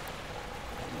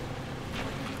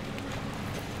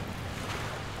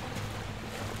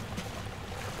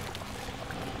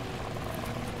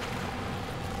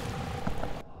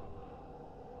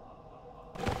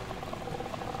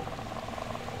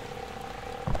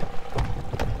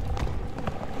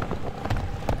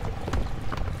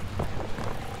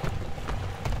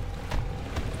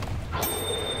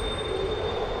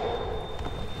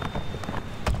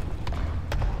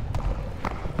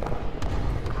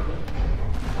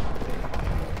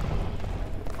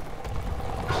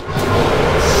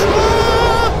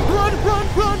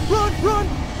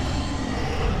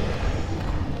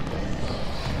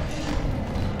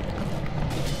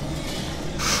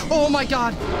 Oh my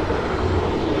god!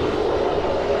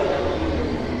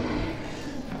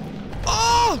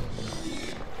 Oh!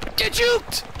 Get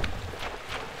juked!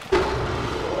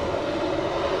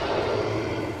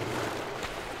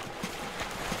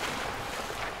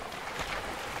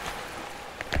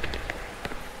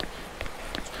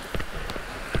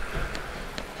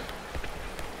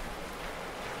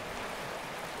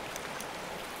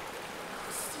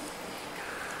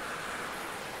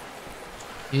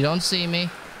 You don't see me.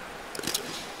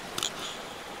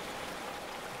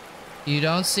 You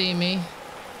don't see me.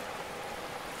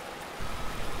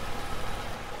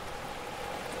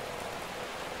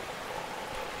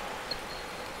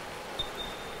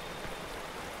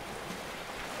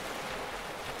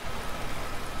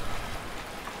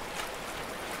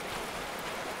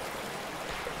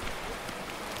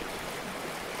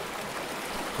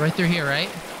 Right through here, right?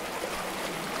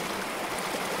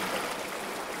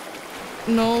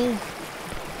 No.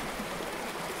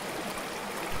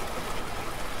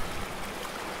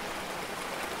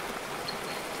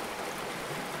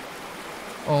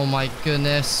 Oh my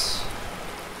goodness.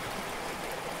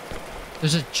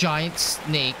 There's a giant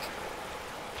snake.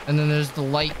 And then there's the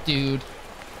light dude.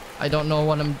 I don't know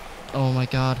what I'm... Oh my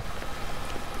god.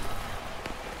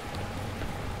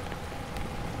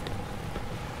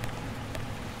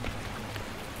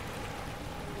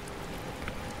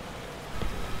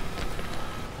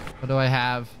 What do I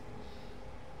have?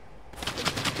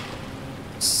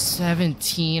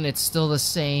 17. It's still the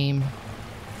same.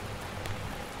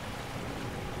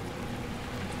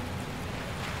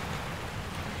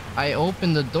 I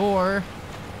opened the door.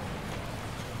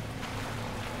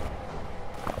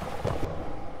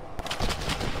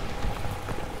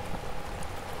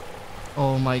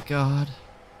 Oh my god.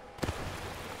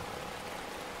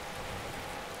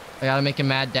 I gotta make a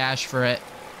mad dash for it.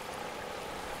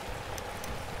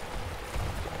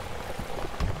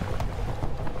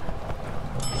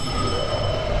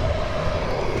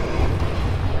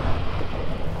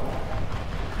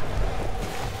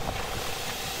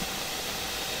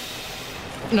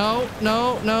 No,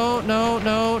 no, no, no,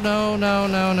 no, no, no, no,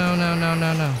 no, no, no,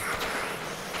 no, no.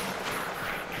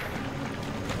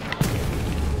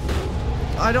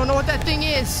 I don't know what that thing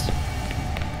is.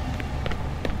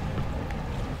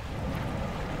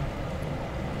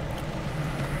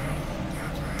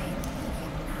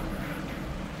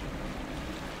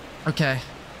 Okay.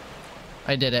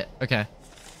 I did it. Okay.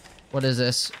 What is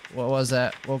this? What was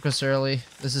that? Woke us early.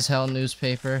 This is Hell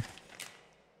newspaper.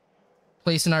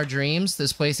 Place in our dreams.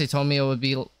 This place, they told me it would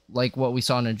be like what we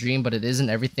saw in a dream, but it isn't.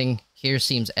 Everything here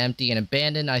seems empty and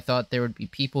abandoned. I thought there would be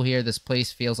people here. This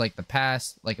place feels like the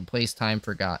past, like a place time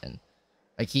forgotten.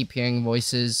 I keep hearing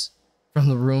voices from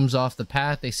the rooms off the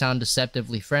path. They sound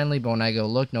deceptively friendly, but when I go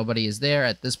look, nobody is there.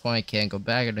 At this point, I can't go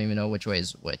back. I don't even know which way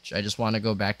is which. I just want to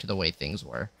go back to the way things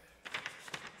were.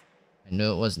 I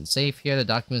knew it wasn't safe here. The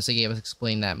documents they gave us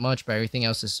explain that much, but everything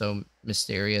else is so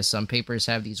mysterious. Some papers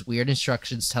have these weird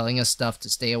instructions telling us stuff to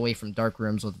stay away from dark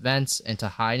rooms with vents and to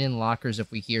hide in lockers if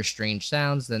we hear strange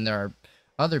sounds. Then there are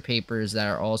other papers that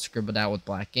are all scribbled out with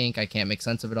black ink. I can't make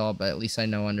sense of it all, but at least I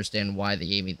know understand why they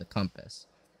gave me the compass.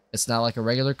 It's not like a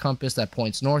regular compass that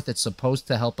points north. It's supposed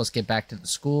to help us get back to the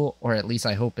school, or at least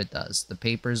I hope it does. The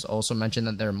papers also mention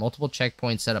that there are multiple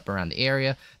checkpoints set up around the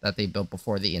area that they built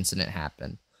before the incident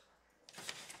happened.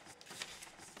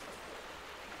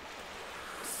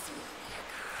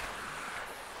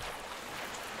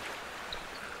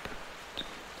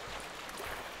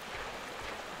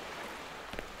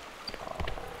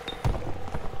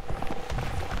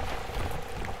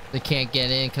 They can't get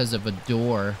in because of a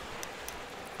door.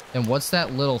 And what's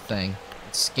that little thing?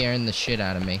 It's scaring the shit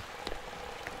out of me.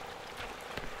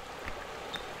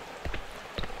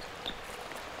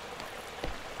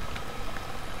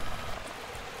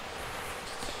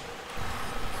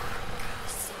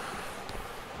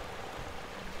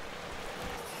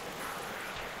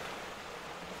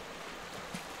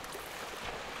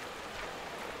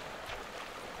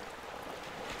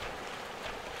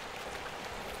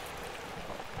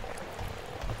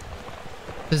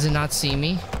 Does it not see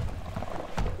me?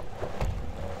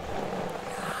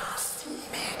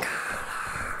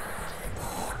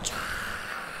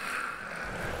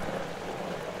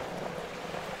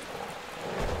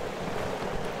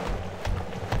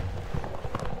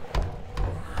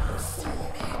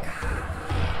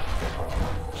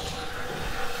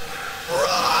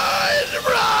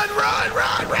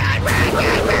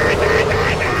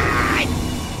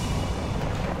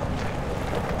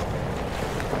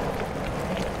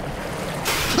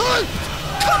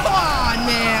 Come on,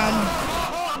 man!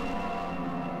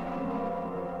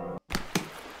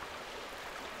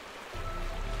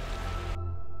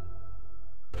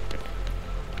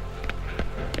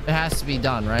 It has to be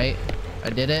done, right? I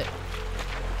did it?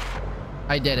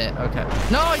 I did it, okay.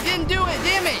 No, I didn't do it,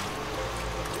 damn it!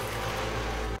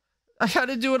 I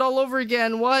gotta do it all over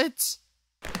again, what?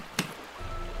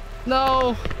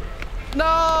 No!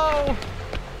 No!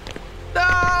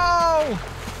 No!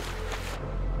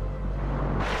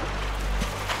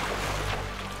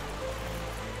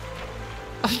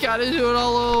 I gotta do it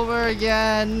all over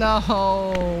again.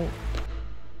 No.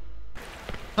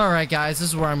 Alright, guys. This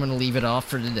is where I'm gonna leave it off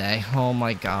for today. Oh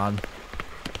my god.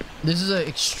 This is an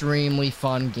extremely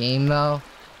fun game, though.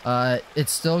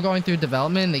 It's still going through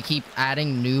development. They keep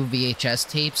adding new VHS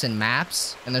tapes and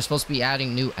maps. And they're supposed to be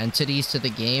adding new entities to the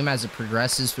game as it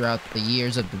progresses throughout the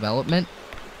years of development.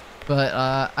 But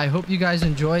I hope you guys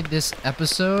enjoyed this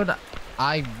episode.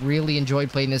 I really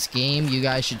enjoyed playing this game. You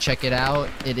guys should check it out.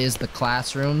 It is The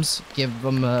Classrooms. Give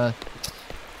them a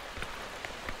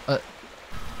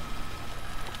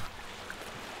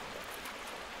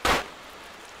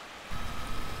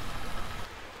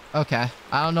okay.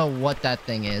 I don't know what that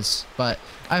thing is, but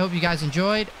I hope you guys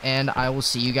enjoyed, and I will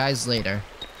see you guys later.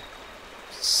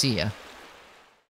 See ya.